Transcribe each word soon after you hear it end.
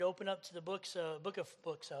open up to the book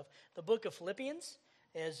of Philippians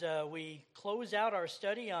as we close out our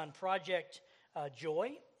study on Project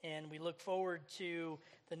Joy, and we look forward to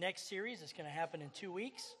the next series. It's going to happen in 2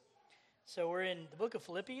 weeks. So we're in the book of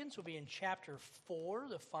Philippians. We'll be in chapter 4,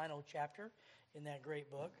 the final chapter in that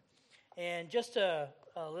great book. And just a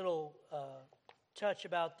little touch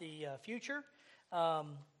about the future.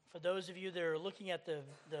 For those of you that are looking at the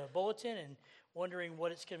bulletin and wondering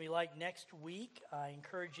what it's going to be like next week, I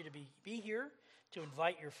encourage you to be here, to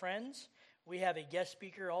invite your friends. We have a guest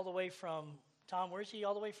speaker all the way from, Tom, where's he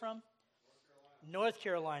all the way from? North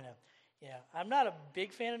Carolina. Yeah, I'm not a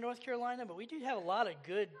big fan of North Carolina, but we do have a lot of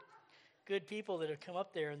good people that have come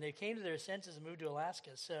up there, and they came to their senses and moved to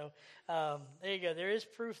Alaska. So there you go. There is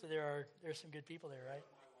proof that there's some good people there, right?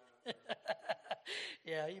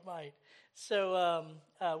 Yeah, you might. So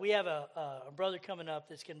we have a brother coming up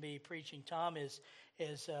that's going to be preaching. Tom has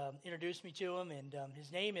introduced me to him, and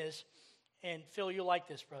his name is, and Phil, you'll like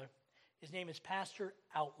this, brother. His name is Pastor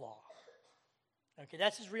Outlaw. Okay,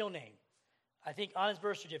 that's his real name. I think on his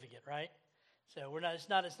birth certificate, right? So it's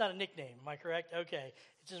not a nickname. Am I correct? Okay,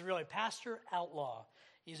 it's his real name, Pastor Outlaw.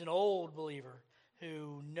 He's an old believer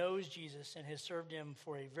who knows Jesus and has served him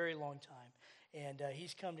for a very long time. And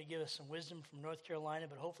he's come to give us some wisdom from North Carolina,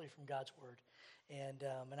 but hopefully from God's Word. And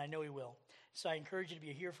I know he will. So I encourage you to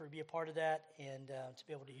be a part of that, and to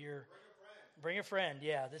be able to hear. Bring a friend.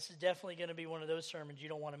 Yeah, this is definitely going to be one of those sermons you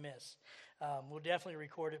don't want to miss. We'll definitely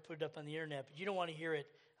record it, put it up on the internet, but you don't want to hear it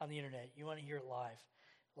on the internet. You want to hear it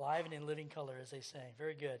live and in living color, as they say.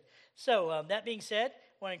 Very good. So that being said,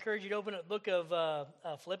 I want to encourage you to open up the book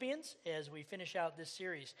of Philippians as we finish out this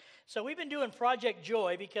series. So we've been doing Project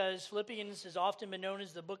Joy because Philippians has often been known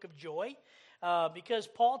as the book of joy, because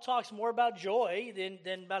Paul talks more about joy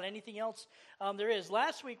than about anything else there is.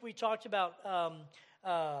 Last week we talked about,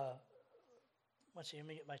 let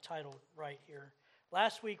me get my title right here.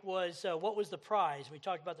 Last week was what was the prize? We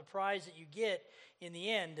talked about the prize that you get in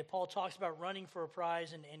the end, that Paul talks about running for a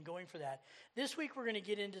prize and going for that. This week we're going to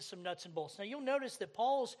get into some nuts and bolts. Now you'll notice that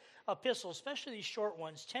Paul's epistles, especially these short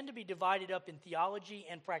ones, tend to be divided up in theology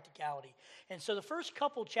and practicality. And so the first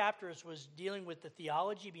couple chapters was dealing with the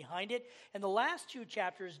theology behind it, and the last 2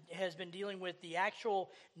 chapters has been dealing with the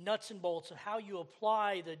actual nuts and bolts of how you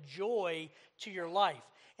apply the joy to your life.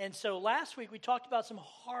 And so last week we talked about some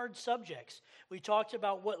hard subjects. We talked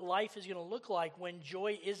about what life is going to look like when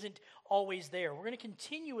joy isn't always there. We're going to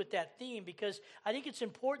continue with that theme because I think it's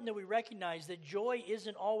important that we recognize that joy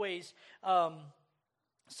isn't always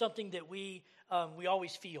something that we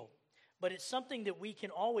always feel. But it's something that we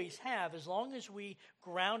can always have as long as we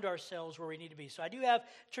ground ourselves where we need to be. So I do have,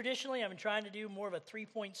 traditionally, I've been trying to do more of a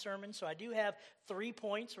 3-point sermon. So I do have 3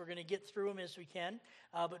 points. We're going to get through them as we can.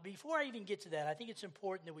 But before I even get to that, I think it's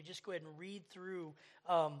important that we just go ahead and read through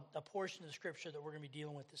a portion of the scripture that we're going to be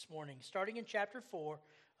dealing with this morning. Starting in chapter 4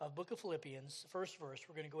 of book of Philippians, the first verse,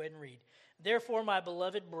 we're going to go ahead and read. Therefore, my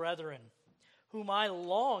beloved brethren, whom I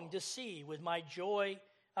long to see my joy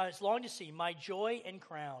and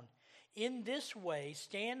crown. In this way,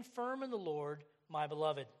 stand firm in the Lord, my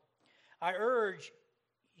beloved. I urge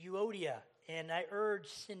Euodia and I urge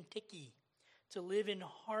Syntyche to live in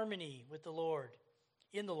harmony with the Lord,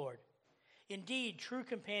 in the Lord. Indeed, true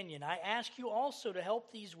companion, I ask you also to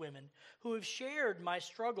help these women who have shared my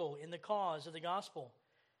struggle in the cause of the gospel,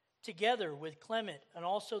 together with Clement and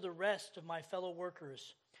also the rest of my fellow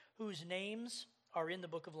workers, whose names are in the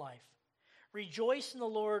book of life. Rejoice in the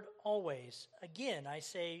Lord always. Again, I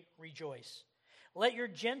say rejoice. Let your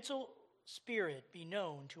gentle spirit be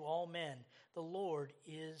known to all men. The Lord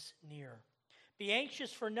is near. Be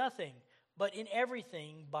anxious for nothing, but in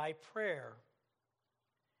everything by prayer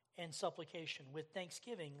and supplication. With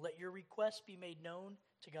thanksgiving, let your requests be made known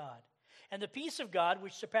to God. And the peace of God,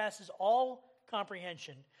 which surpasses all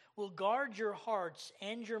comprehension, will guard your hearts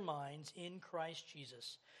and your minds in Christ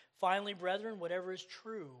Jesus. Finally, brethren, whatever is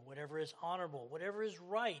true, whatever is honorable, whatever is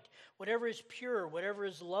right, whatever is pure, whatever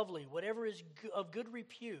is lovely, whatever is of good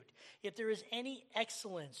repute, if there is any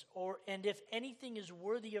excellence, and if anything is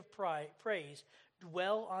worthy of praise,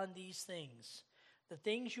 dwell on these things. The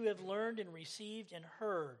things you have learned and received and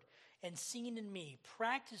heard and seen in me,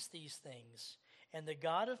 practice these things, and the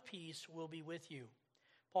God of peace will be with you.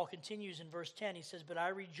 Paul continues in verse 10, he says, but I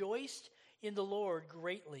rejoiced in the Lord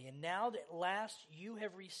greatly, and now that at last you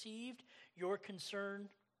have received your concern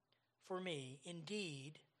for me.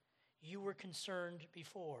 Indeed, you were concerned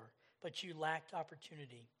before, but you lacked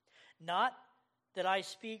opportunity. Not that I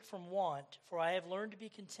speak from want, for I have learned to be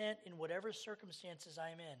content in whatever circumstances I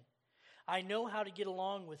am in. I know how to get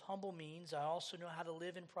along with humble means. I also know how to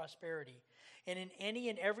live in prosperity. And in any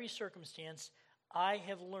and every circumstance, I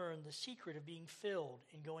have learned the secret of being filled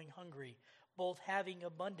and going hungry, both having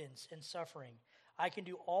abundance and suffering. I can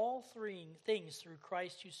do all three things through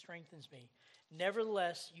Christ who strengthens me.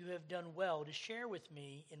 Nevertheless, you have done well to share with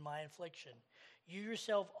me in my affliction. You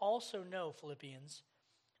yourself also know, Philippians,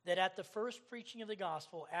 that at the first preaching of the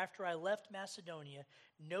gospel, after I left Macedonia,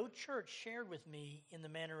 no church shared with me in the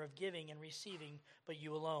manner of giving and receiving, but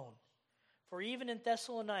you alone. For even in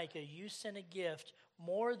Thessalonica, you sent a gift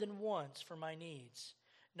more than once for my needs.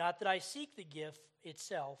 Not that I seek the gift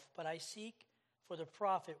itself, but I seek for the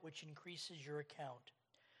profit which increases your account.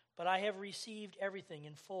 But I have received everything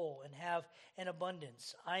in full and have an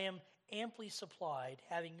abundance. I am amply supplied,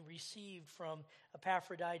 having received from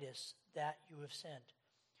Epaphroditus that you have sent,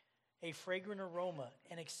 a fragrant aroma,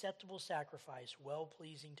 an acceptable sacrifice,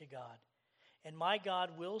 well-pleasing to God. And my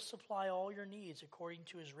God will supply all your needs according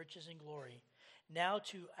to his riches and glory. Now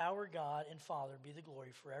to our God and Father be the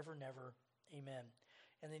glory forever and ever. Amen.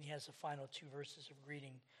 And then he has the final two verses of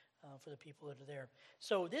greeting for the people that are there.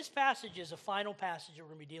 So this passage is a final passage that we're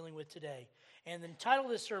going to be dealing with today. And the title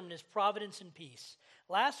of this sermon is Providence and Peace.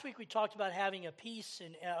 Last week we talked about having a peace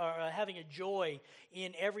and having a joy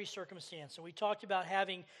in every circumstance. So we talked about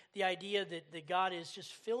having the idea that God is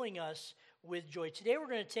just filling us with joy. Today we're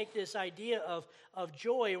going to take this idea of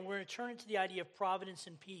joy and we're going to turn it to the idea of providence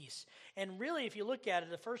and peace. And really, if you look at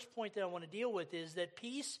it, the first point that I want to deal with is that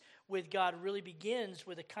peace with God really begins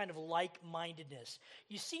with a kind of like-mindedness.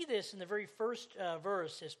 You see this in the very first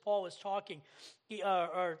verse as Paul is talking,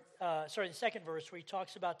 the second verse where he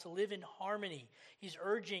talks about to live in harmony. He's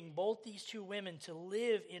urging both these two women to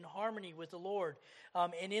live in harmony with the Lord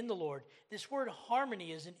and in the Lord. This word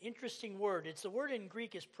harmony is an interesting word. It's the word in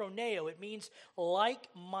Greek is proneo. It means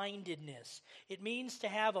like-mindedness. It means to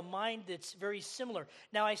have a mind that's very similar.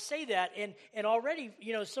 Now I say that and already,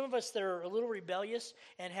 some of us that are a little rebellious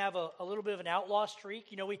and have a little bit of an outlaw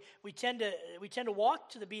streak, we tend to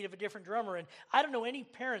walk to the beat of a different drummer. And I don't know any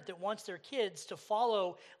parent that wants their kids to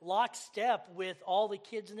follow lockstep with all the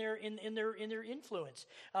kids in their influence.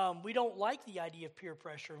 We don't like the idea of peer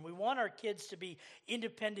pressure, and we want our kids to be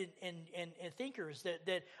independent and thinkers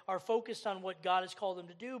that are focused on what God has called them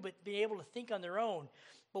to do, but be able to think on their own.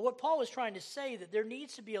 But what Paul is trying to say, that there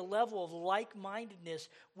needs to be a level of like-mindedness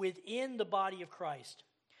within the body of Christ.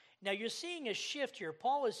 Now you're seeing a shift here.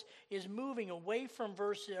 Paul is moving away from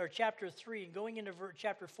chapter 3 and going into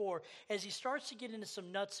chapter 4 as he starts to get into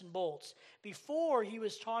some nuts and bolts. Before he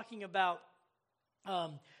was talking about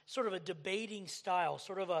sort of a debating style,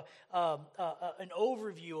 sort of an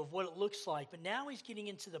overview of what it looks like. But now he's getting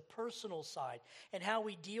into the personal side and how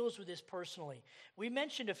he deals with this personally. We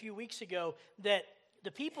mentioned a few weeks ago that the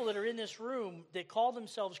people that are in this room that call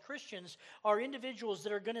themselves Christians are individuals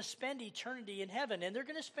that are going to spend eternity in heaven, and they're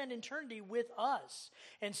going to spend eternity with us.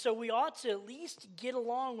 And so we ought to at least get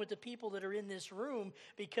along with the people that are in this room,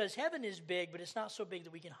 because heaven is big, but it's not so big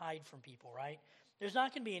that we can hide from people, right? There's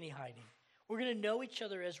not going to be any hiding. We're going to know each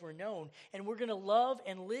other as we're known, and we're going to love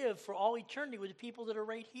and live for all eternity with the people that are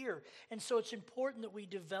right here. And so it's important that we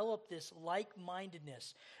develop this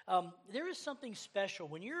like-mindedness. There is something special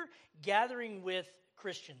when you're gathering with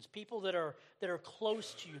Christians, people that are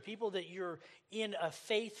close to you, people that you're in a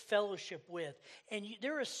faith fellowship with, and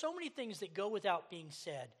there are so many things that go without being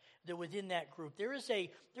said that within that group. There is a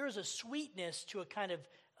sweetness to a kind of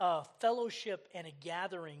fellowship and a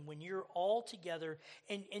gathering when you're all together,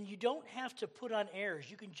 and you don't have to put on airs.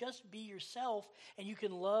 You can just be yourself, and you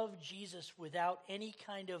can love Jesus without any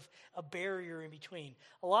kind of a barrier in between.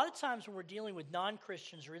 A lot of times when we're dealing with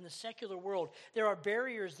non-Christians or in the secular world, there are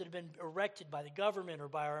barriers that have been erected by the government or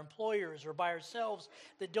by our employers or by ourselves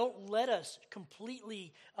that don't let us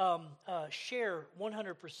completely share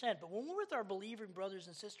 100%. But when we're with our believing brothers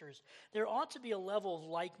and sisters, there ought to be a level of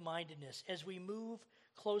like-mindedness as we move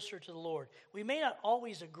closer to the Lord. We may not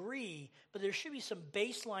always agree, but there should be some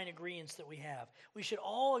baseline agreements that we have. We should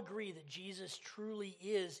all agree that Jesus truly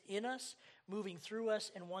is in us, moving through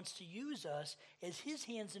us, and wants to use us as his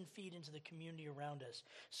hands and feet into the community around us.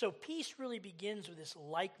 So peace really begins with this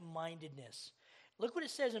like-mindedness. Look what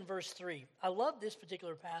it says in verse 3. I love this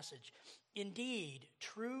particular passage. Indeed,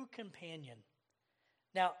 true companion.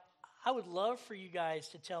 Now, I would love for you guys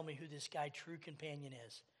to tell me who this guy, true companion,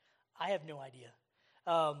 is. I have no idea.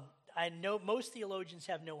 I know most theologians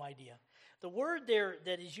have no idea. The word there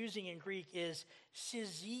that is using in Greek is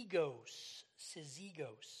syzygos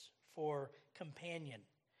for companion,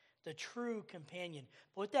 the true companion.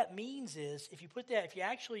 But what that means is, if you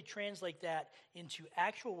actually translate that into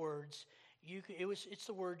actual words, it's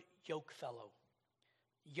the word yoke fellow.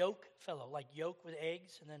 Yoke fellow, like yolk with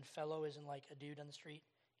eggs, and then fellow isn't like a dude on the street.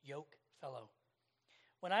 Yoke fellow.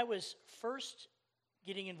 When I was first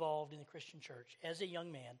getting involved in the Christian church as a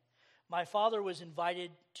young man, my father was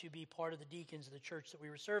invited to be part of the deacons of the church that we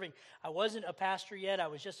were serving. I wasn't a pastor yet. I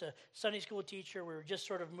was just a Sunday school teacher. We were just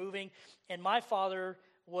sort of moving. And my father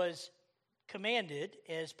was commanded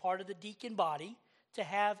as part of the deacon body to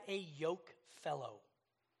have a yoke fellow.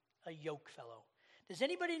 A yoke fellow. Does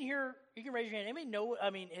anybody in here, you can raise your hand, anybody know,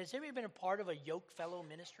 has anybody been a part of a yoke fellow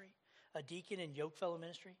ministry? A deacon and yoke fellow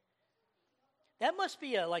ministry? That must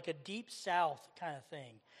be like a deep south kind of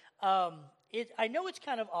thing. I know it's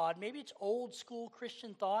kind of odd. Maybe it's old school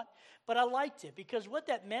Christian thought, but I liked it because what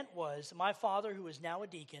that meant was my father, who is now a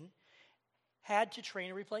deacon, had to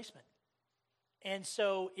train a replacement. And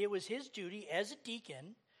so it was his duty as a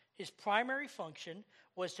deacon, his primary function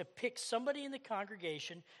was to pick somebody in the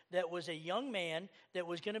congregation that was a young man that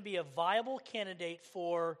was going to be a viable candidate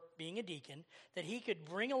for being a deacon, that he could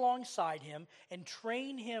bring alongside him and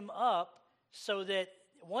train him up so that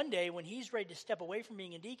one day when he's ready to step away from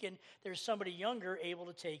being a deacon, there's somebody younger able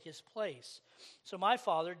to take his place. So my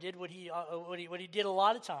father did what he did a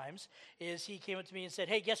lot of times is he came up to me and said,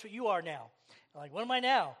 "Hey, guess what you are now?" I'm like, "What am I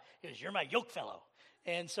now?" He goes, "You're my yoke fellow."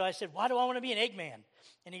 And so I said, "Why do I want to be an eggman?"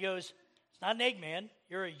 And he goes, "It's not an eggman.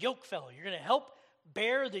 You're a yoke fellow. You're going to help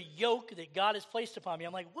bear the yoke that God has placed upon me."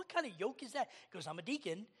 I'm like, "What kind of yoke is that?" He goes, "I'm a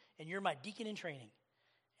deacon, and you're my deacon in training."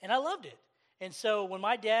 And I loved it. And so when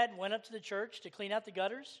my dad went up to the church to clean out the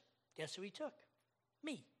gutters, guess who he took?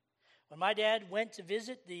 Me. When my dad went to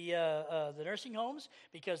visit the nursing homes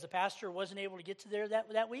because the pastor wasn't able to get to there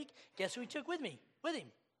that week, guess who he took with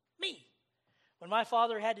him? Me. When my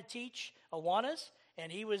father had to teach Awanas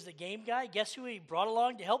and he was the game guy, guess who he brought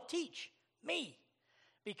along to help teach? Me.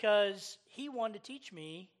 Because he wanted to teach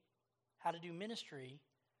me how to do ministry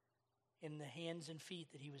in the hands and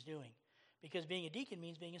feet that he was doing. Because being a deacon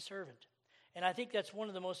means being a servant. And I think that's one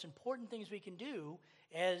of the most important things we can do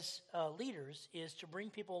as leaders is to bring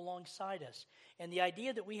people alongside us. And the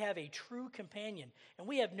idea that we have a true companion, and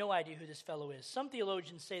we have no idea who this fellow is. Some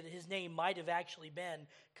theologians say that his name might have actually been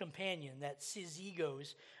companion, that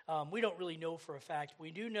syzygos. We don't really know for a fact.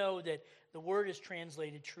 We do know that the word is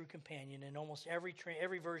translated true companion, and almost every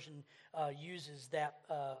version uses that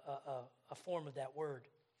a form of that word.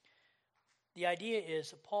 The idea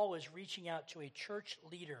is that Paul was reaching out to a church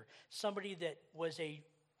leader, somebody that was a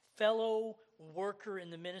fellow worker in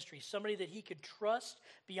the ministry, somebody that he could trust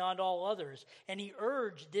beyond all others. And he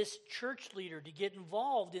urged this church leader to get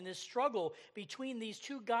involved in this struggle between these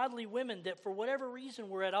two godly women that for whatever reason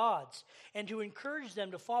were at odds, and to encourage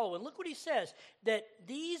them to follow. And look what he says, that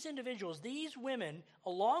these individuals, these women,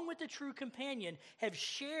 along with the true companion, have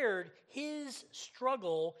shared his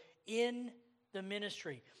struggle in the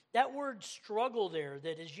ministry. That word struggle there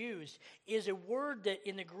that is used is a word that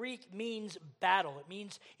in the Greek means battle. It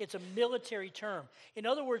means it's a military term. In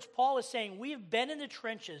other words, Paul is saying, we have been in the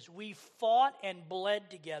trenches. We've fought and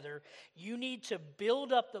bled together. You need to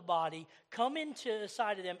build up the body, come into the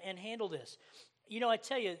side of them and handle this. You know, I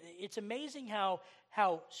tell you, it's amazing how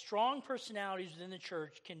strong personalities within the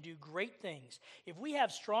church can do great things. If we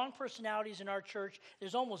have strong personalities in our church,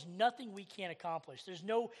 there's almost nothing we can't accomplish.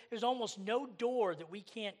 There's almost no door that we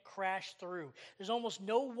can't crash through. There's almost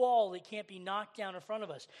no wall that can't be knocked down in front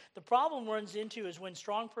of us. The problem runs into is when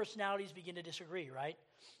strong personalities begin to disagree, right?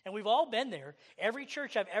 And we've all been there. Every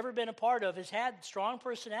church I've ever been a part of has had strong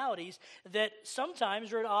personalities that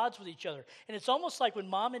sometimes are at odds with each other. And it's almost like when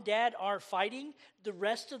mom and dad are fighting, the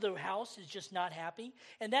rest of the house is just not happy.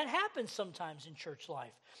 And that happens sometimes in church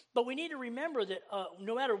life. But we need to remember that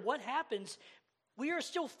no matter what happens, we are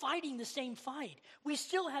still fighting the same fight. We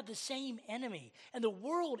still have the same enemy. And the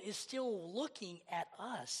world is still looking at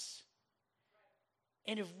us.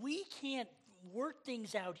 And if we can't work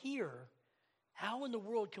things out here, how in the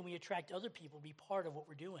world can we attract other people to be part of what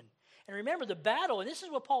we're doing? And remember, the battle, and this is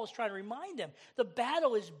what Paul is trying to remind them, the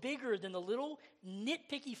battle is bigger than the little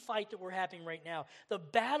nitpicky fight that we're having right now. The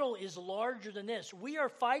battle is larger than this. We are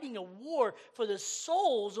fighting a war for the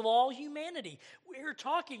souls of all humanity. We're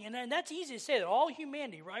talking, and that's easy to say, that all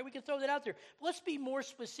humanity, right? We can throw that out there. But let's be more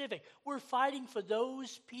specific. We're fighting for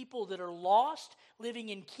those people that are lost living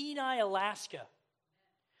in Kenai, Alaska.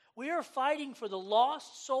 We are fighting for the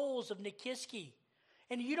lost souls of Nikiski.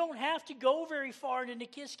 And you don't have to go very far into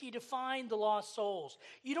Nikiski to find the lost souls.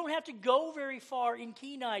 You don't have to go very far in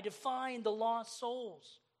Kenai to find the lost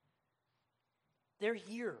souls. They're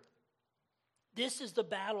here. This is the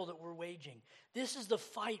battle that we're waging. This is the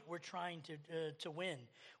fight we're trying to win.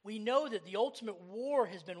 We know that the ultimate war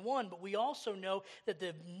has been won, but we also know that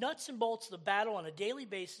the nuts and bolts of the battle on a daily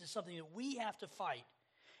basis is something that we have to fight.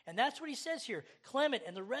 And that's what he says here. Clement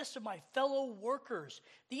and the rest of my fellow workers.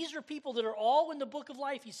 These are people that are all in the book of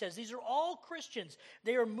life, he says. These are all Christians.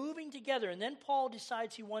 They are moving together. And then Paul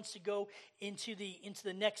decides he wants to go into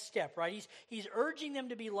the next step, right? He's urging them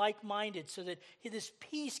to be like-minded so that this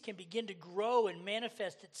peace can begin to grow and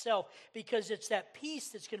manifest itself, because it's that peace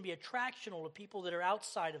that's going to be attractional to people that are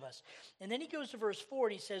outside of us. And then he goes to verse 4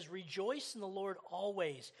 and he says, rejoice in the Lord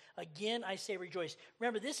always. Again, I say rejoice.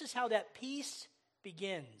 Remember, this is how that peace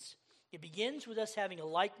begins. It begins with us having a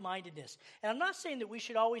like-mindedness. And I'm not saying that we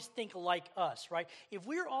should always think like us, right? If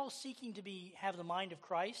we're all seeking to have the mind of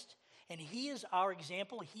Christ, and he is our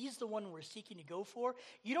example, he's the one we're seeking to go for,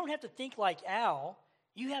 you don't have to think like Al,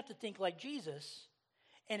 you have to think like Jesus.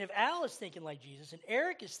 And if Al is thinking like Jesus, and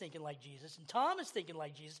Eric is thinking like Jesus, and Tom is thinking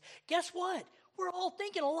like Jesus, guess what? We're all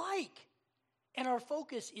thinking alike. And our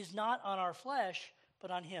focus is not on our flesh,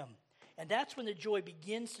 but on him. And that's when the joy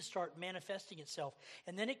begins to start manifesting itself.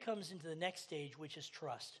 And then it comes into the next stage, which is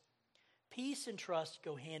trust. Peace and trust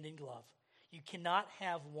go hand in glove. You cannot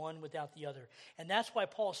have one without the other. And that's why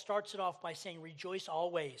Paul starts it off by saying, rejoice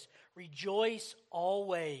always. Rejoice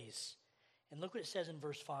always. And look what it says in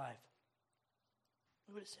verse 5.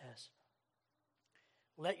 Look what it says.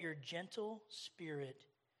 Let your gentle spirit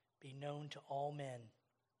be known to all men.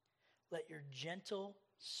 Let your gentle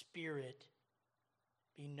spirit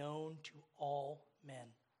be known to all men.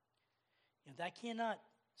 I cannot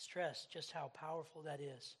stress just how powerful that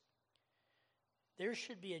is. There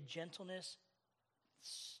should be a gentleness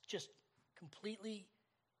just completely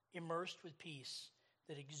immersed with peace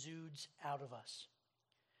that exudes out of us.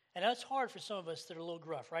 And that's hard for some of us that are a little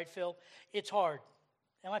gruff, right, Phil? It's hard.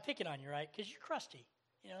 Am I picking on you, right? Because you're crusty.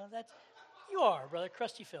 You are, brother,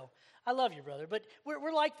 crusty Phil. I love you, brother, but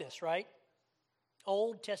we're like this, right?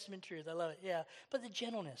 Old Testament truth. I love it. Yeah. But the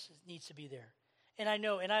gentleness needs to be there. And I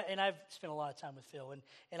know, and I've spent a lot of time with Phil,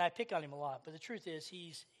 and I pick on him a lot. But the truth is,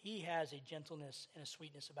 he has a gentleness and a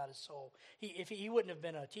sweetness about his soul. He wouldn't have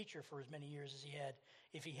been a teacher for as many years as he had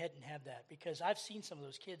if he hadn't had that. Because I've seen some of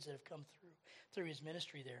those kids that have come through his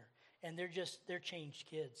ministry there, and they're changed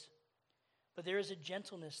kids. But there is a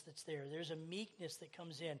gentleness that's there. There's a meekness that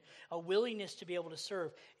comes in, a willingness to be able to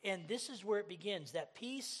serve. And this is where it begins. That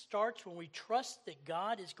peace starts when we trust that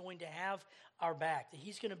God is going to have our back, that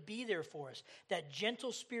he's going to be there for us. That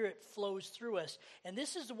gentle spirit flows through us. And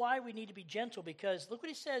this is why we need to be gentle, because look what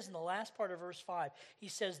he says in the last part of verse 5. He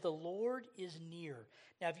says, the Lord is near.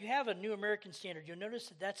 Now, if you have a New American Standard, you'll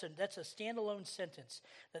notice that that's a standalone sentence.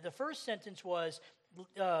 That the first sentence was,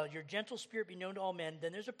 your gentle spirit be known to all men.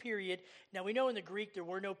 Then there's a period. Now, we know in the Greek there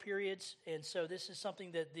were no periods, and so this is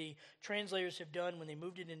something that the translators have done when they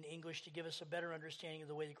moved it into English to give us a better understanding of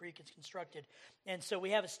the way the Greek is constructed. And so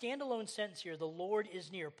we have a standalone sentence here, the Lord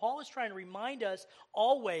is near. Paul is trying to remind us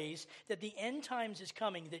always that the end times is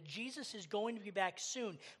coming, that Jesus is going to be back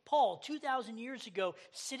soon. Paul, 2,000 years ago,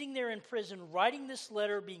 sitting there in prison, writing this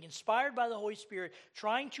letter, being inspired by the Holy Spirit,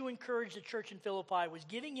 trying to encourage the church in Philippi, was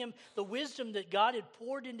giving him the wisdom that God had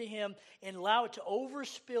poured into him and allow it to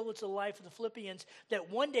overspill into the life of the Philippians,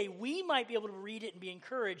 that one day we might be able to read it and be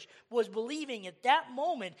encouraged, was believing at that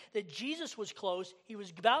moment that Jesus was close. He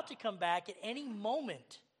was about to come back at any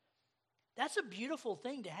moment. That's a beautiful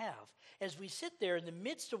thing to have as we sit there in the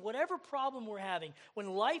midst of whatever problem we're having, when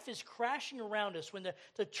life is crashing around us, when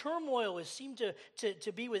the turmoil is seemed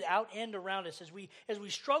to be without end around us, as we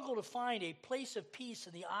struggle to find a place of peace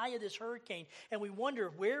in the eye of this hurricane, and we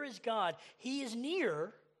wonder, where is God? He is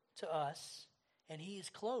near to us, and he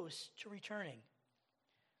is close to returning.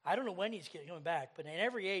 I don't know when he's coming back, but in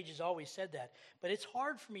every age has always said that. But it's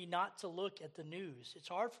hard for me not to look at the news. It's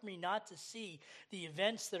hard for me not to see the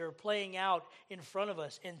events that are playing out in front of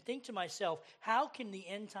us and think to myself, how can the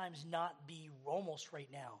end times not be almost right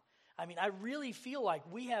now? I mean, I really feel like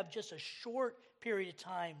we have just a short period of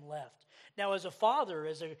time left. Now, as a father,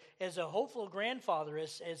 as a hopeful grandfather,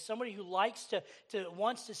 as somebody who likes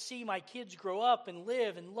wants to see my kids grow up and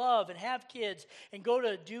live and love and have kids and go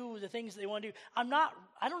to do the things they want to do,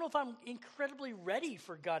 I don't know if I'm incredibly ready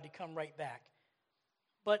for God to come right back.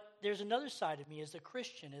 But there's another side of me as a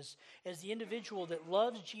Christian, as the individual that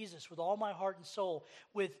loves Jesus with all my heart and soul,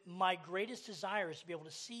 with my greatest desire is to be able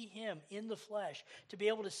to see him in the flesh, to be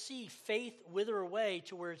able to see faith wither away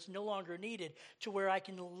to where it's no longer needed, to where I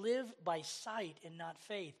can live by sight and not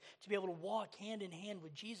faith, to be able to walk hand in hand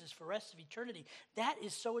with Jesus for the rest of eternity. That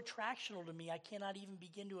is so attractional to me, I cannot even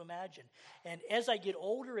begin to imagine. And as I get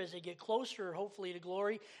older, as I get closer, hopefully, to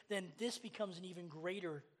glory, then this becomes an even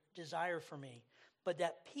greater desire for me. But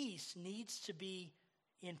that peace needs to be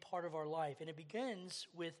in part of our life. And it begins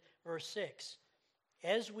with verse 6.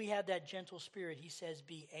 As we have that gentle spirit, he says,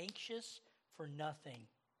 be anxious for nothing.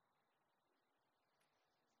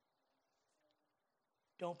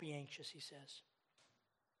 Don't be anxious, he says.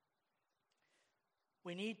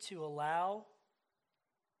 We need to allow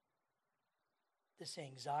this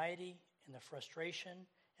anxiety and the frustration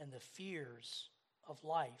and the fears of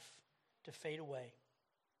life to fade away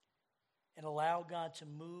and allow God to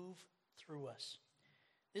move through us.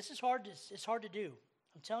 This is hard to do.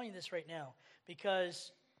 I'm telling you this right now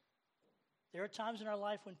because there are times in our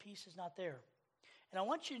life when peace is not there. And I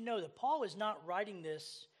want you to know that Paul is not writing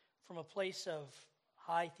this from a place of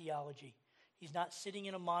high theology. He's not sitting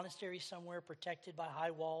in a monastery somewhere protected by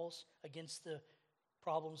high walls against the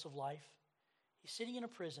problems of life. He's sitting in a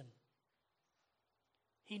prison.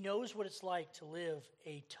 He knows what it's like to live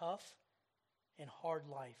a tough and hard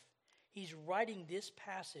life. He's writing this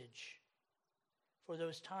passage for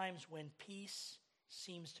those times when peace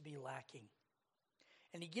seems to be lacking.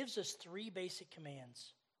 And he gives us 3 basic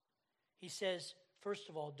commands. He says, first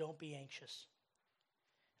of all, don't be anxious.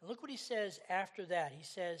 And look what he says after that. He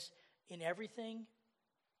says, in everything,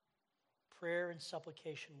 prayer and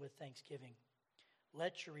supplication with thanksgiving.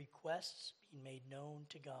 Let your requests be made known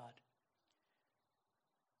to God.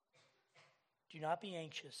 Do not be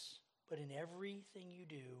anxious, but in everything you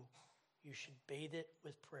do, you should bathe it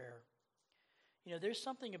with prayer. You know, there's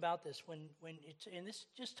something about this when it's, and this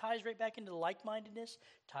just ties right back into the like-mindedness,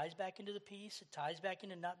 ties back into the peace, it ties back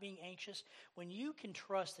into not being anxious. When you can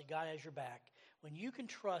trust that God has your back, when you can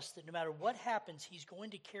trust that no matter what happens, he's going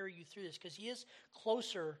to carry you through this because he is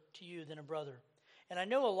closer to you than a brother. And I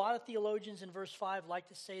know a lot of theologians in verse 5 like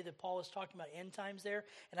to say that Paul is talking about end times there,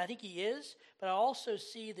 and I think he is. But I also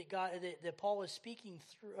see that that Paul is speaking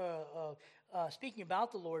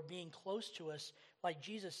about the Lord being close to us, like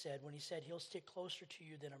Jesus said when he said he'll stick closer to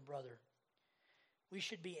you than a brother. We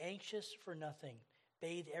should be anxious for nothing.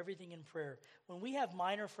 Bathe everything in prayer. When we have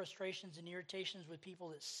minor frustrations and irritations with people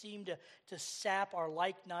that seem to sap our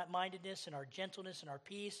like-mindedness and our gentleness and our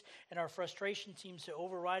peace, and our frustration seems to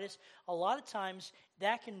override us, a lot of times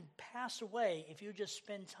that can pass away if you just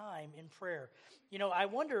spend time in prayer. You know, I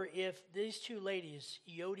wonder if these 2 ladies,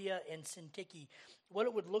 Euodia and Syntyche, what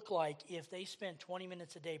it would look like if they spent 20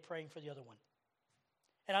 minutes a day praying for the other one.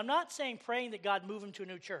 And I'm not saying praying that God move them to a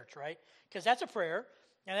new church, right? Because that's a prayer,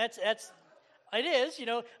 and that's it is. You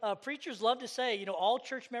know, preachers love to say, you know, all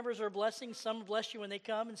church members are a blessing. Some bless you when they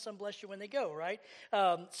come and some bless you when they go, right?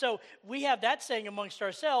 So we have that saying amongst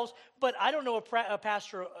ourselves, but I don't know a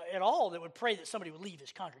pastor at all that would pray that somebody would leave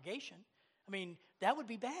his congregation. I mean, that would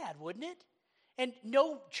be bad, wouldn't it? And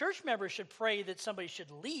no church member should pray that somebody should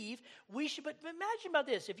leave. We should, but imagine about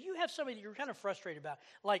this. If you have somebody that you're kind of frustrated about,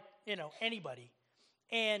 like, you know, anybody,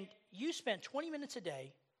 and you spend 20 minutes a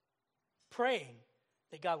day praying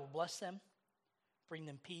that God will bless them, bring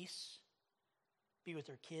them peace, be with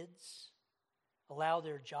their kids, allow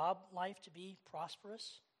their job life to be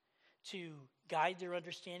prosperous, to guide their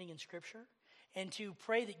understanding in Scripture, and to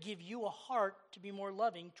pray that give you a heart to be more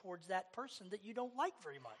loving towards that person that you don't like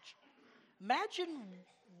very much. Imagine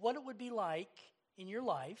what it would be like in your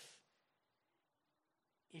life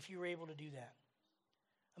if you were able to do that.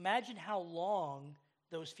 Imagine how long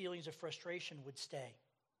those feelings of frustration would stay.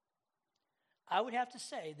 I would have to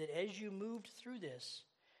say that as you moved through this,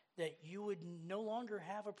 that you would no longer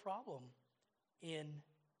have a problem in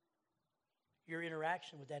your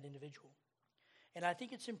interaction with that individual. And I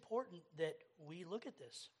think it's important that we look at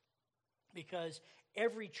this because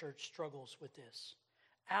every church struggles with this.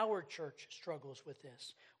 Our church struggles with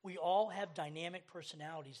this. We all have dynamic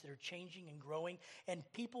personalities that are changing and growing, and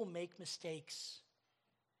people make mistakes.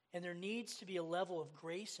 And there needs to be a level of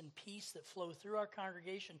grace and peace that flow through our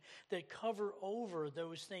congregation that cover over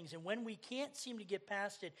those things. And when we can't seem to get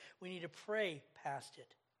past it, we need to pray past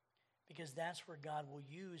it because that's where God will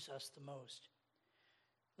use us the most.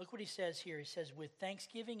 Look what he says here. He says, with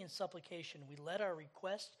thanksgiving and supplication, we let our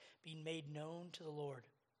request be made known to the Lord.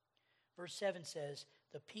 Verse 7 says,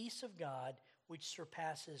 the peace of God, which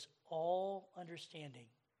surpasses all understanding,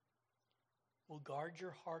 will guard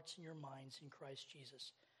your hearts and your minds in Christ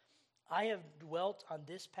Jesus. I have dwelt on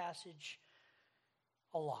this passage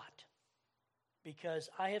a lot because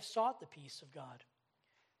I have sought the peace of God.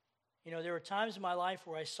 You know, there were times in my life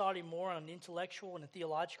where I sought him more on an intellectual and a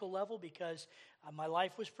theological level because my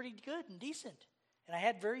life was pretty good and decent, and I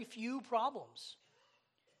had very few problems.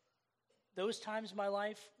 Those times in my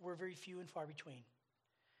life were very few and far between.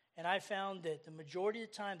 And I found that the majority of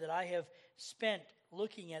the time that I have spent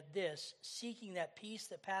looking at this, seeking that peace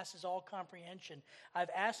that passes all comprehension, I've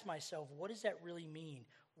asked myself, what does that really mean?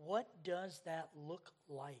 What does that look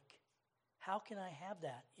like? How can I have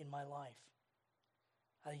that in my life?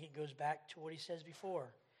 I think it goes back to what he says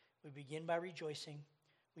before. We begin by rejoicing.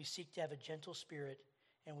 We seek to have a gentle spirit,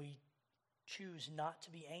 and we choose not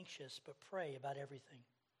to be anxious, but pray about everything.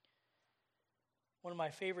 One of my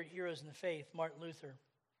favorite heroes in the faith, Martin Luther,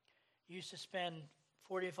 used to spend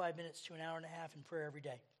 45 minutes to an hour and a half in prayer every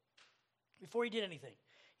day. Before he did anything,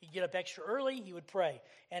 he'd get up extra early, he would pray.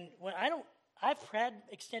 And I've had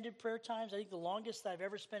extended prayer times. I think the longest that I've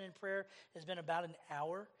ever spent in prayer has been about an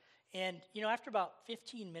hour. And, after about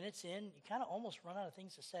 15 minutes in, you kind of almost run out of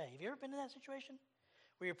things to say. Have you ever been in that situation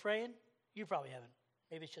where you're praying? You probably haven't.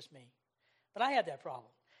 Maybe it's just me. But I had that problem.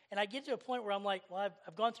 And I get to a point where I'm like, well,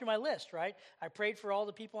 I've gone through my list, right? I prayed for all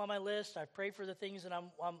the people on my list. I've prayed for the things that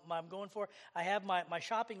I'm going for. I have my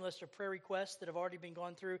shopping list of prayer requests that have already been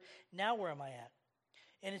gone through. Now where am I at?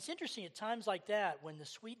 And it's interesting at times like that when the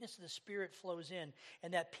sweetness of the Spirit flows in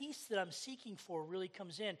and that peace that I'm seeking for really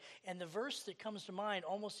comes in. And the verse that comes to mind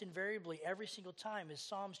almost invariably every single time is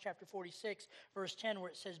Psalms chapter 46, verse 10, where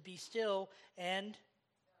it says, be still and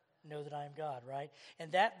know that I am God, right?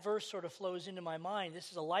 And that verse sort of flows into my mind.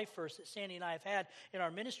 This is a life verse that Sandy and I have had in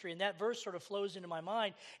our ministry, and that verse sort of flows into my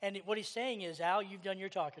mind. And what he's saying is, Al, you've done your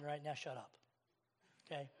talking, right? Now shut up.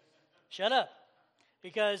 Okay? Shut up.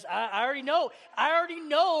 Because I already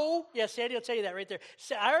know, yeah, Sandy will tell you that right there.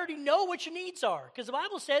 I already know what your needs are. Because the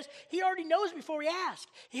Bible says he already knows before we ask.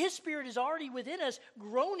 His Spirit is already within us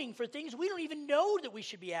groaning for things we don't even know that we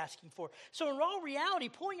should be asking for. So in all reality,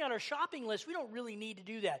 pulling out our shopping list, we don't really need to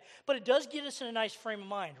do that. But it does get us in a nice frame of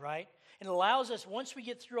mind, right? And it allows us, once we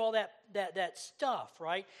get through all that stuff,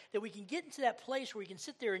 right, that we can get into that place where we can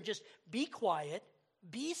sit there and just be quiet,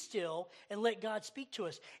 be still, and let God speak to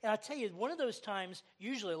us. And I'll tell you, one of those times,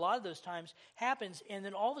 usually a lot of those times, happens, and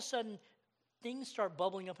then all of a sudden, things start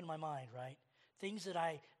bubbling up in my mind, right? Things that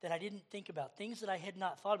I didn't think about, things that I had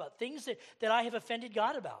not thought about, things that I have offended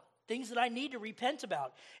God about, things that I need to repent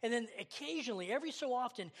about. And then occasionally, every so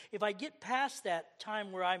often, if I get past that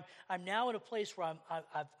time where I'm now in a place where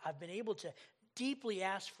I've been able to deeply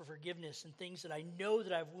ask for forgiveness and things that I know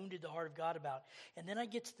that I've wounded the heart of God about. And then I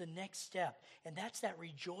get to the next step, and that's that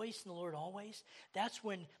rejoice in the Lord always. That's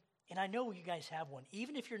when, and I know you guys have one,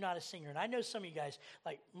 even if you're not a singer. And I know some of you guys,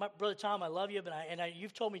 like my brother Tom, I love you, but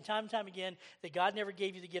you've told me time and time again that God never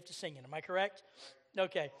gave you the gift of singing. Am I correct?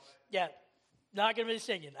 Okay. Yeah. Not going to be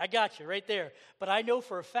singing. I got you right there. But I know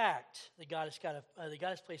for a fact that God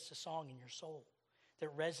has placed a song in your soul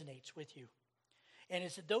that resonates with you. And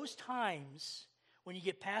it's at those times when you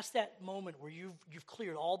get past that moment where you've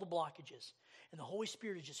cleared all the blockages and the Holy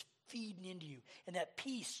Spirit is just feeding into you, and that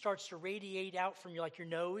peace starts to radiate out from your your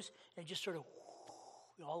nose and just sort of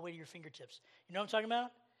all the way to your fingertips. You know what I'm talking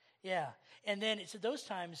about? Yeah. And then it's at those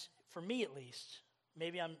times, for me at least,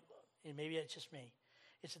 maybe it's just me,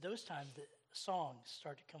 it's at those times that songs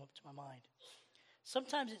start to come up to my mind.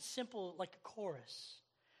 Sometimes it's simple, like a chorus,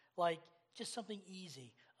 like just something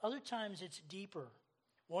easy. Other times it's deeper.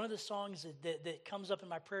 One of the songs that comes up in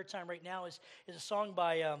my prayer time right now is a song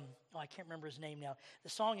by, I can't remember his name now. The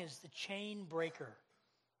song is The Chain Breaker.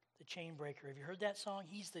 The Chain Breaker. Have you heard that song?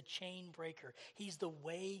 He's the chain breaker. He's the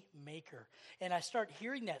way maker. And I start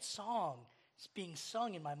hearing that song. It's being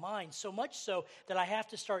sung in my mind, so much so that I have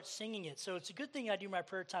to start singing it. So it's a good thing I do my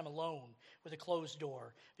prayer time alone with a closed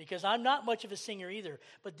door, because I'm not much of a singer either.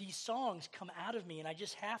 But these songs come out of me, and I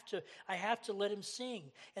have to let him sing.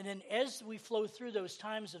 And then as we flow through those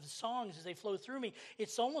times of the songs, as they flow through me,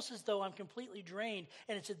 it's almost as though I'm completely drained.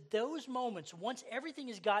 And it's at those moments, once everything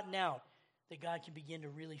is gotten out, that God can begin to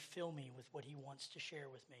really fill me with what he wants to share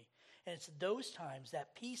with me. And it's at those times,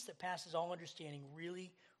 that peace that passes all understanding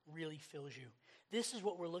really fills you. This is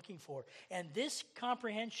what we're looking for. And this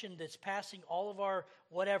comprehension that's passing all of our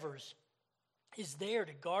whatevers is there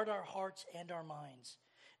to guard our hearts and our minds.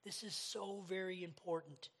 This is so very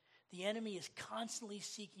important. The enemy is constantly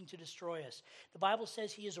seeking to destroy us. The Bible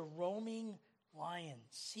says he is a roaming lion,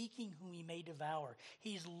 seeking whom he may devour.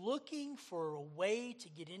 He's looking for a way to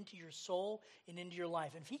get into your soul and into your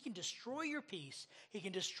life. And if he can destroy your peace, he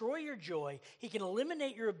can destroy your joy, he can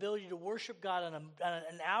eliminate your ability to worship God on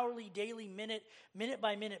an hourly, daily, minute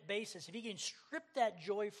by minute basis. If he can strip that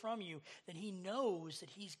joy from you, then he knows that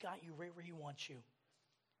he's got you right where he wants you.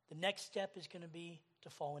 The next step is going to be to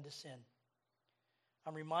fall into sin.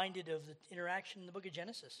 I'm reminded of the interaction in the book of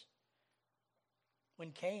Genesis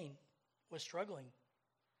when Cain was struggling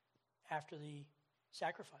after the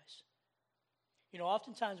sacrifice. You know,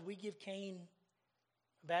 oftentimes we give Cain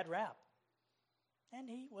a bad rap. And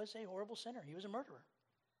he was a horrible sinner. He was a murderer.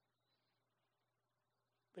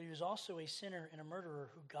 But he was also a sinner and a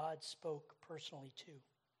murderer who God spoke personally to.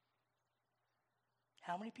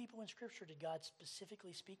 How many people in Scripture did God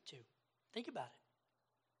specifically speak to? Think about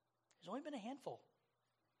it. There's only been a handful.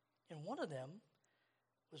 And one of them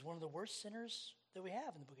was one of the worst sinners that we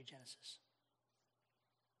have in the book of Genesis.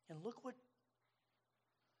 And look what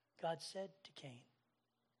God said to Cain.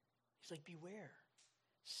 He's like, beware.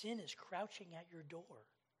 Sin is crouching at your door.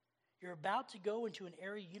 You're about to go into an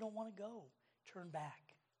area you don't want to go. Turn back.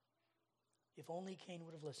 If only Cain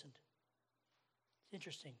would have listened. It's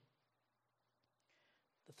interesting.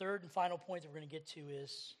 The third and final point that we're going to get to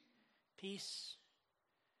is peace.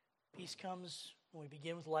 Peace comes when we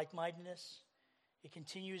begin with like-mindedness. It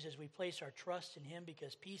continues as we place our trust in Him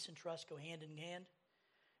because peace and trust go hand in hand.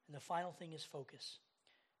 And the final thing is focus.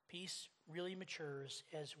 Peace really matures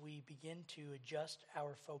as we begin to adjust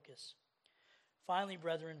our focus. Finally,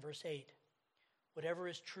 brethren, verse 8, whatever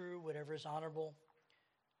is true, whatever is honorable,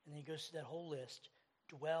 and then he goes through that whole list,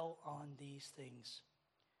 dwell on these things.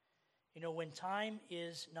 You know, when time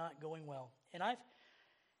is not going well, and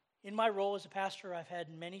in my role as a pastor, I've had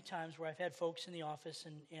many times where I've had folks in the office,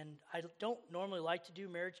 and I don't normally like to do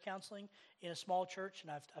marriage counseling in a small church,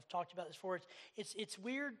 and I've talked about this before. It's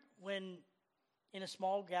weird when in a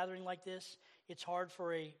small gathering like this, it's hard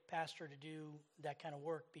for a pastor to do that kind of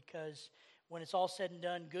work because when it's all said and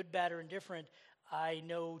done, good, bad, or indifferent, I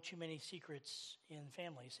know too many secrets in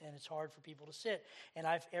families, and it's hard for people to sit. And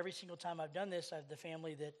every single time I've done this, the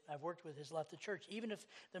family that I've worked with has left the church, even if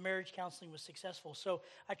the marriage counseling was successful. So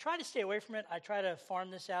I try to stay away from it. I try to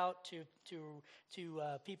farm this out to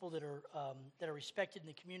people that are respected in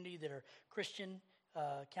the community, that are Christian.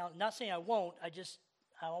 Not saying I won't.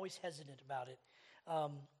 I'm always hesitant about it.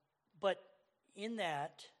 But in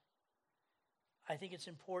that, I think it's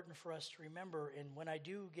important for us to remember, and when I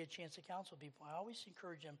do get a chance to counsel people, I always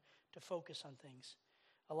encourage them to focus on things.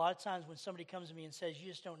 A lot of times when somebody comes to me and says, you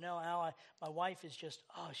just don't know, Al, my wife is just,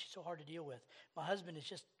 she's so hard to deal with. My husband is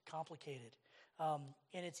just complicated.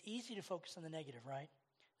 And it's easy to focus on the negative, right?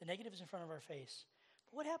 The negative is in front of our face.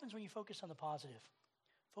 But what happens when you focus on the positive?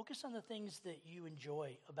 Focus on the things that you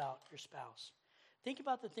enjoy about your spouse. Think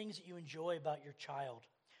about the things that you enjoy about your child.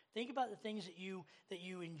 Think about the things that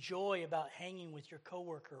you enjoy about hanging with your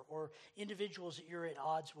coworker or individuals that you're at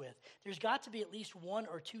odds with. There's got to be at least one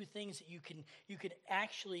or two things that you can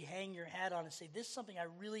actually hang your hat on and say, this is something I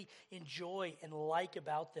really enjoy and like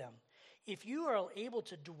about them. If you are able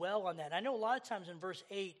to dwell on that, I know a lot of times in verse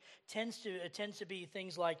 8 tends to be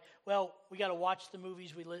things like, well, we got to watch the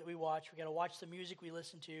movies we watch, we got to watch the music we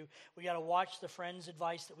listen to, we got to watch the friends'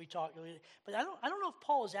 advice that we talk. But I don't know if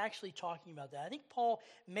Paul is actually talking about that. I think Paul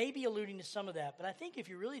may be alluding to some of that, but I think if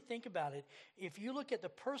you really think about it, if you look at the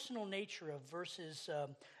personal nature of verses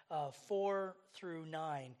 4 through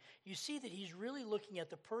 9, you see that he's really looking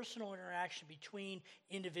at the personal interaction between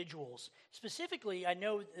individuals. Specifically, I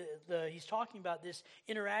know he's talking about this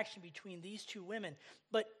interaction between these two women,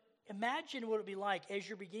 but imagine what it would be like as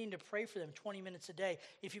you're beginning to pray for them 20 minutes a day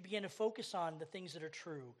if you begin to focus on the things that are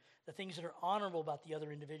true, the things that are honorable about the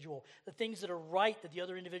other individual, the things that are right that the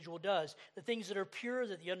other individual does, the things that are pure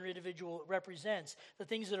that the other individual represents, the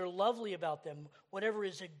things that are lovely about them, whatever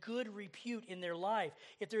is a good repute in their life.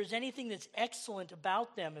 If there is anything that's excellent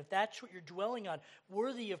about them, if that's what you're dwelling on,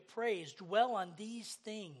 worthy of praise, dwell on these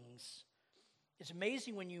things. It's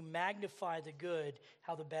amazing when you magnify the good,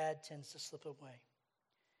 how the bad tends to slip away.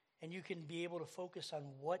 And you can be able to focus on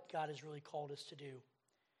what God has really called us to do.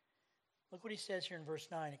 Look what he says here in verse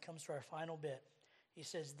 9. It comes to our final bit. He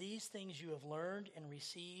says, these things you have learned and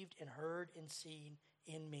received and heard and seen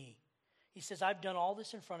in me. He says, I've done all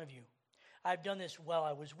this in front of you. I've done this while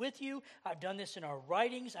I was with you. I've done this in our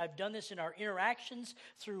writings. I've done this in our interactions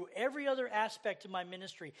through every other aspect of my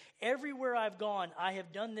ministry. Everywhere I've gone, I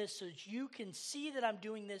have done this so that you can see that I'm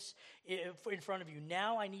doing this in front of you.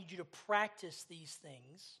 Now I need you to practice these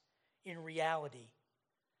things in reality.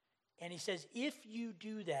 And he says, if you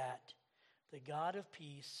do that, the God of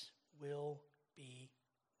peace will be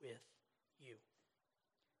with you.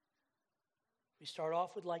 We start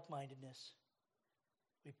off with like-mindedness.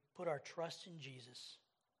 We put our trust in Jesus.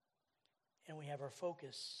 And we have our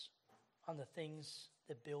focus on the things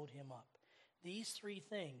that build him up. These three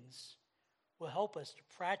things will help us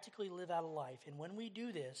to practically live out a life. And when we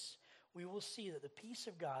do this, we will see that the peace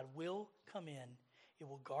of God will come in. It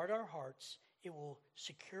will guard our hearts. It will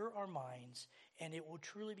secure our minds. And it will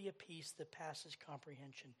truly be a peace that passes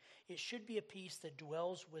comprehension. It should be a peace that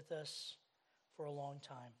dwells with us for a long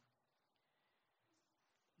time.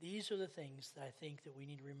 These are the things that I think that we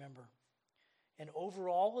need to remember. And over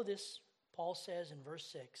all of this, Paul says in verse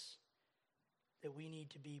 6 that we need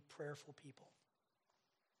to be prayerful people.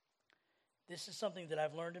 This is something that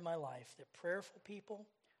I've learned in my life, that prayerful people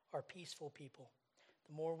are peaceful people.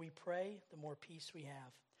 The more we pray, the more peace we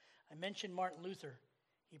have. I mentioned Martin Luther.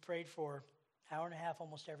 He prayed for an hour and a half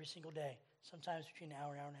almost every single day, sometimes between an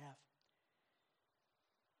hour and a half.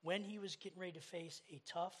 when he was getting ready to face a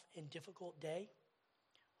tough and difficult day,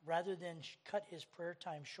 rather than cut his prayer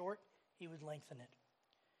time short, he would lengthen it.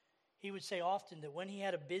 He would say often that when he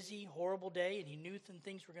had a busy, horrible day and he knew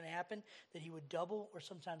things were going to happen, that he would double or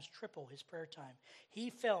sometimes triple his prayer time. He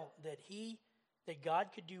felt that God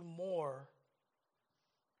could do more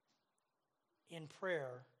in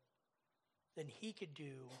prayer than he could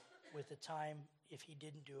do with the time if he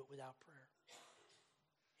didn't do it without prayer.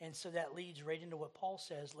 And so that leads right into what Paul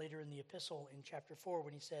says later in the epistle in chapter 4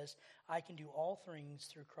 when he says, I can do all things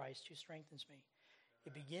through Christ who strengthens me.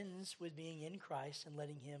 It begins with being in Christ and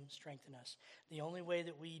letting him strengthen us. The only way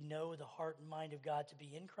that we know the heart and mind of God to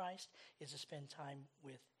be in Christ is to spend time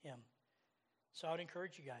with him. So I would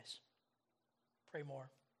encourage you guys, pray more,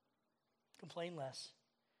 complain less,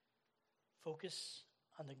 focus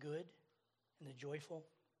on the good and the joyful,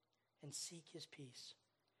 and seek his peace.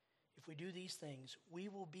 If we do these things, we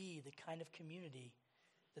will be the kind of community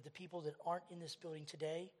that the people that aren't in this building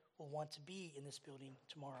today will want to be in this building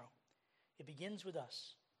tomorrow. It begins with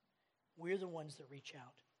us. We're the ones that reach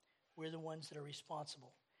out. We're the ones that are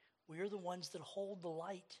responsible. We're the ones that hold the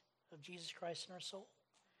light of Jesus Christ in our soul.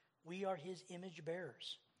 We are his image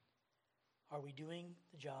bearers. Are we doing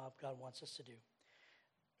the job God wants us to do?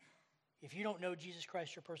 If you don't know Jesus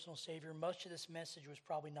Christ, your personal Savior, much of this message was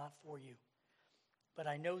probably not for you. But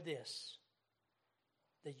I know this,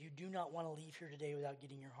 that you do not want to leave here today without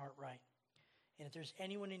getting your heart right. And if there's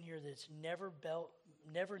anyone in here that's never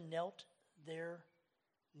knelt their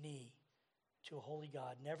knee to a holy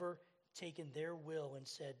God, never taken their will and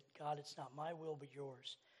said, God, it's not my will but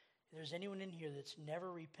yours. If there's anyone in here that's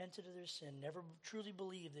never repented of their sin, never truly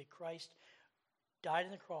believed that Christ died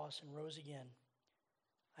on the cross and rose again,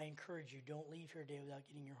 I encourage you, don't leave here today without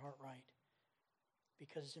getting your heart right.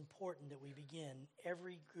 Because it's important that we begin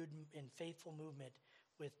every good and faithful movement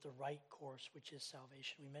with the right course, which is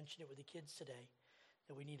salvation. We mentioned it with the kids today,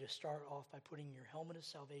 that we need to start off by putting your helmet of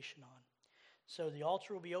salvation on. So the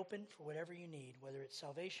altar will be open for whatever you need, whether it's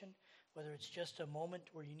salvation, whether it's just a moment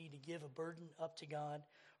where you need to give a burden up to God,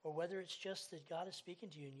 or whether it's just that God is speaking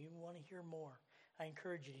to you and you want to hear more. I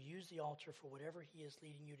encourage you to use the altar for whatever he is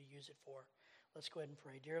leading you to use it for. Let's go ahead and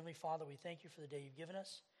pray. Dear Heavenly Father, we thank you for the day you've given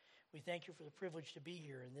us. We thank you for the privilege to be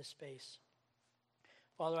here in this space.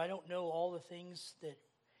 Father, I don't know all the things that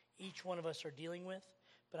each one of us are dealing with,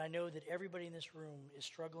 but I know that everybody in this room is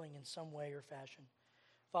struggling in some way or fashion.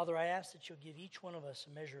 Father, I ask that you'll give each one of us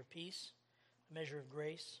a measure of peace, a measure of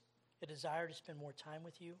grace, a desire to spend more time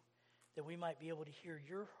with you, that we might be able to hear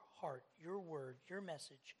your heart, your word, your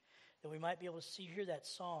message, that we might be able to hear that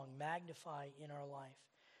song magnify in our life,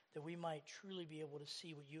 that we might truly be able to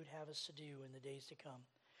see what you would have us to do in the days to come.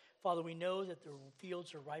 Father, we know that the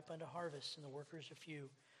fields are ripe unto harvest and the workers are few.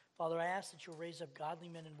 Father, I ask that you'll raise up godly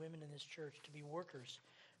men and women in this church to be workers,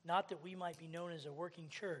 not that we might be known as a working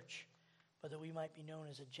church, but that we might be known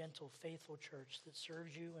as a gentle, faithful church that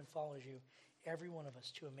serves you and follows you, every one of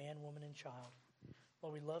us, to a man, woman, and child.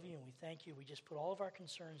 Lord, we love you and we thank you. We just put all of our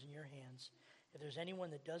concerns in your hands. If there's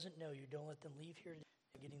anyone that doesn't know you, don't let them leave here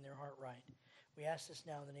today getting their heart right. We ask this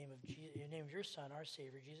now in the name of your Son, our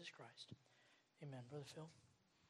Savior, Jesus Christ. Amen. Brother Phil.